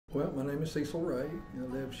Well, my name is Cecil Ray. I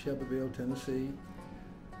live in Shelbyville, Tennessee.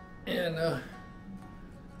 And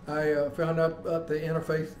I found out about the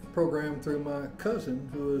Interfaith program through my cousin,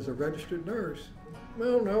 who is a registered nurse.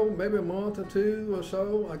 Well, no, maybe a month or two or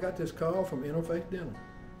so, I got this call from Interfaith Dental.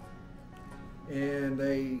 And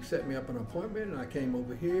they set me up an appointment, and I came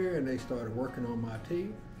over here, and they started working on my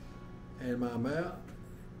teeth and my mouth.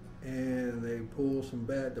 And they pulled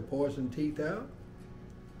the poison teeth out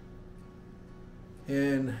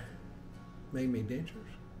and made me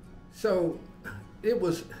dentures. So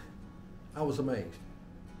I was amazed.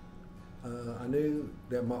 I knew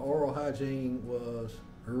that my oral hygiene was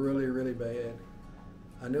really, really bad.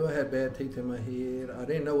 I knew I had bad teeth in my head. I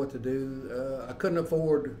didn't know what to do. I couldn't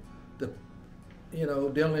afford the,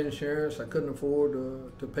 dental insurance. I couldn't afford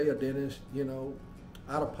to pay a dentist,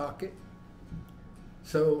 out of pocket.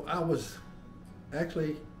 So I was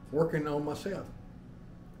actually working on myself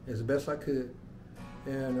as best I could.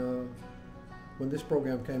 And when this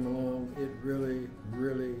program came along, it really,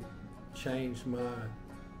 really changed my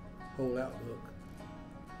whole outlook.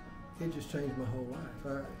 It just changed my whole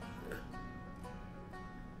life.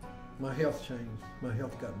 My health changed. My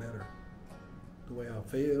health got better. The way I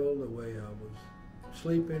feel, the way I was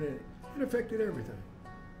sleeping, it affected everything.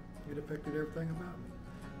 It affected everything about me.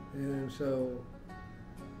 And so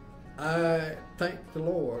I thank the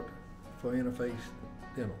Lord for Interfaith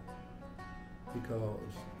Dental, because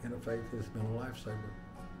Interfaith has been a lifesaver.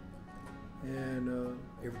 And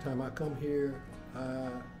every time I come here, I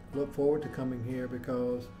look forward to coming here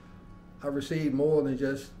because I receive more than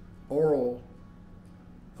just oral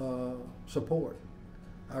support.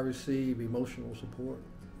 I receive emotional support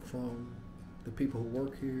from the people who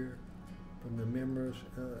work here, from the members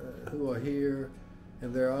who are here,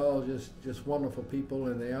 and they're all just wonderful people,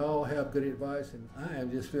 and they all have good advice, and I am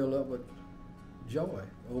just filled up with joy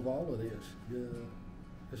over all of this.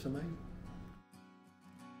 It's amazing.